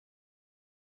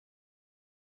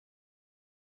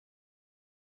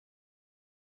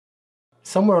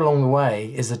Somewhere Along the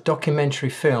Way is a documentary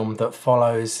film that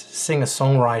follows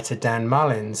singer-songwriter Dan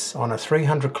Mullins on a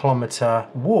 300-kilometre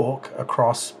walk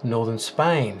across northern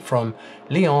Spain from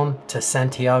Leon to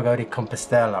Santiago de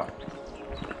Compostela.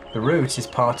 The route is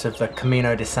part of the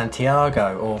Camino de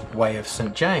Santiago, or Way of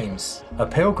St. James, a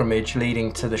pilgrimage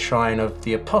leading to the shrine of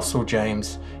the Apostle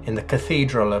James in the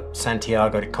Cathedral of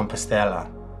Santiago de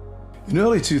Compostela. In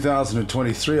early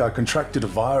 2023, I contracted a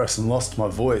virus and lost my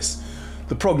voice.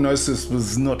 The prognosis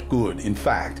was not good. In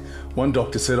fact, one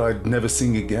doctor said I'd never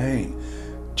sing again.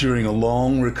 During a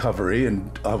long recovery,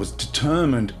 and I was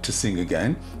determined to sing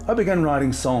again, I began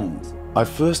writing songs. I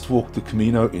first walked the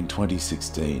Camino in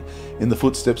 2016, in the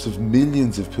footsteps of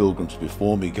millions of pilgrims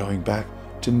before me, going back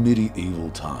to medieval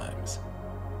times.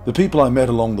 The people I met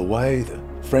along the way, the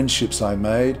friendships I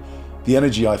made, the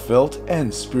energy I felt,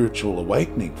 and spiritual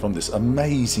awakening from this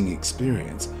amazing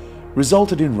experience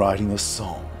resulted in writing a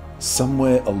song.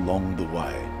 Somewhere along the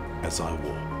way, as I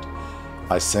walked,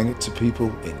 I sang it to people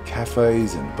in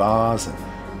cafes and bars,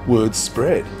 and word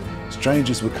spread.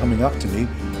 Strangers were coming up to me,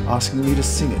 asking me to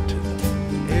sing it to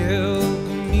them. El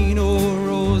Camino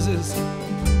roses,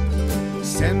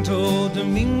 Santo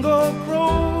Domingo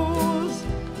crows.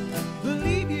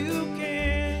 Believe you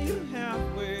can, you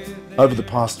halfway there. Over the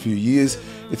past few years,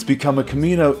 it's become a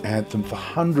Camino anthem for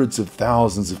hundreds of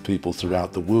thousands of people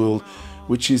throughout the world,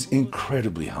 which is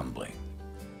incredibly humbling.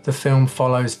 The film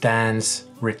follows Dan's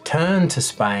return to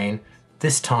Spain,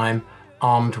 this time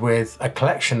armed with a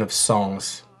collection of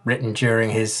songs written during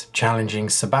his challenging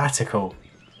sabbatical.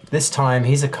 This time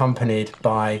he's accompanied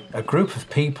by a group of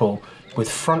people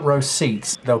with front row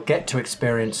seats. They'll get to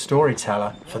experience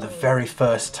Storyteller for the very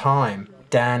first time.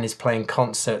 Dan is playing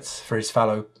concerts for his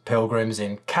fellow pilgrims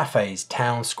in cafes,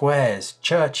 town squares,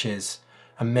 churches,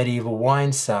 a medieval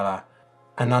wine cellar,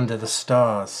 and under the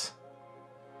stars.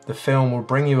 The film will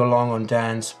bring you along on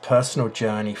Dan's personal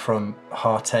journey from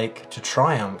heartache to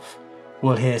triumph.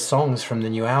 We'll hear songs from the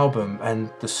new album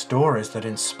and the stories that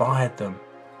inspired them.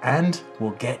 And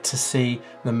we'll get to see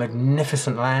the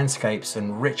magnificent landscapes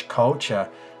and rich culture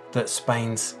that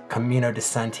Spain's Camino de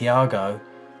Santiago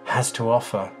has to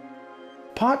offer.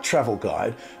 Part travel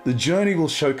guide, the journey will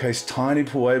showcase tiny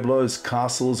pueblos,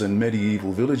 castles and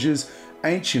medieval villages,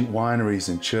 ancient wineries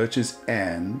and churches,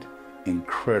 and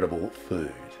incredible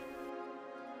food.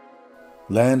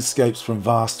 Landscapes from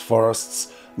vast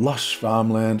forests, lush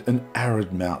farmland and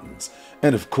arid mountains,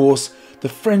 and of course, the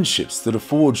friendships that are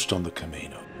forged on the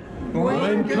Camino.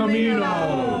 Buen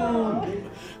Camino!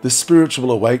 The spiritual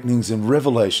awakenings and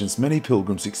revelations many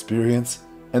pilgrims experience,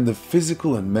 and the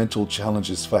physical and mental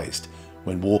challenges faced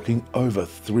when walking over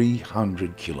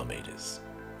 300 kilometers.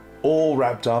 All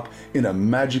wrapped up in a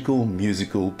magical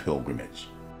musical pilgrimage.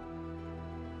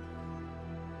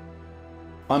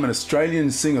 I'm an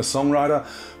Australian singer-songwriter,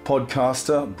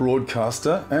 podcaster,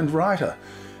 broadcaster and writer,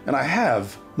 and I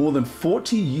have more than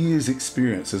 40 years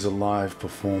experience as a live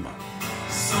performer.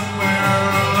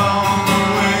 Somewhere along the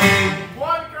way,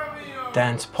 Buen Camino!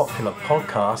 Dan's popular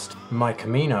podcast, My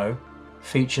Camino,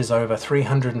 features over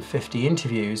 350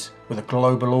 interviews with a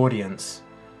global audience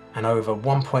and over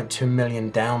 1.2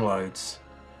 million downloads.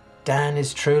 Dan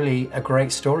is truly a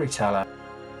great storyteller.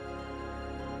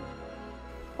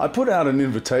 I put out an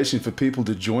invitation for people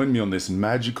to join me on this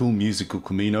magical musical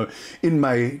Camino in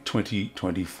May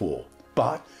 2024,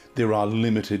 but there are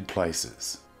limited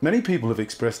places. Many people have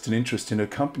expressed an interest in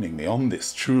accompanying me on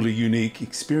this truly unique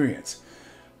experience,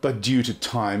 but due to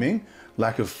timing,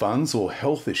 lack of funds or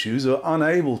health issues are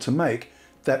unable to make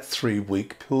that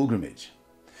 3-week pilgrimage.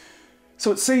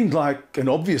 So it seemed like an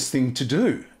obvious thing to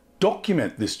do.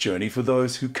 Document this journey for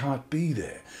those who can't be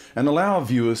there and allow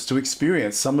viewers to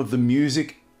experience some of the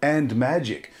music and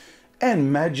magic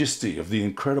and majesty of the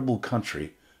incredible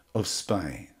country of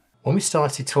Spain. When we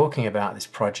started talking about this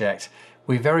project,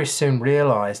 we very soon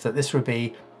realised that this would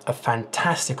be a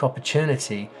fantastic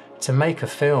opportunity to make a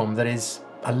film that is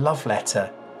a love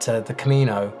letter to the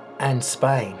Camino and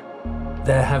Spain.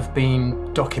 There have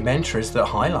been documentaries that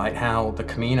highlight how the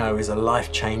Camino is a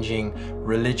life-changing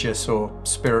religious or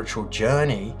spiritual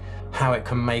journey, how it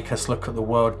can make us look at the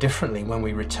world differently when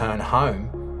we return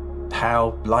home,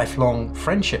 how lifelong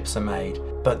friendships are made.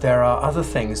 But there are other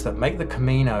things that make the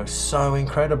Camino so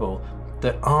incredible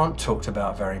that aren't talked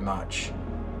about very much,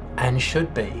 and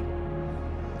should be.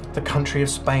 The country of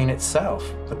Spain itself,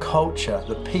 the culture,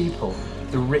 the people,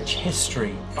 the rich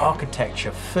history,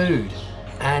 architecture, food,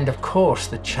 and of course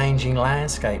the changing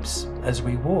landscapes as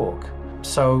we walk.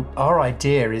 So our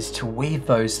idea is to weave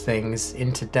those things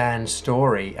into Dan's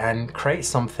story and create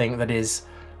something that is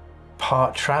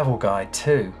part travel guide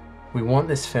too. We want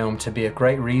this film to be a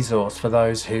great resource for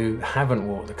those who haven't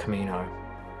walked the Camino.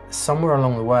 Somewhere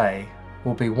along the way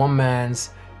will be one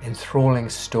man's enthralling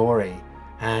story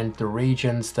and the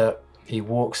regions that he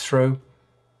walks through,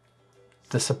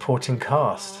 the supporting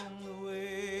cast.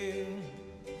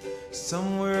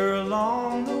 Somewhere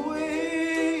along the way.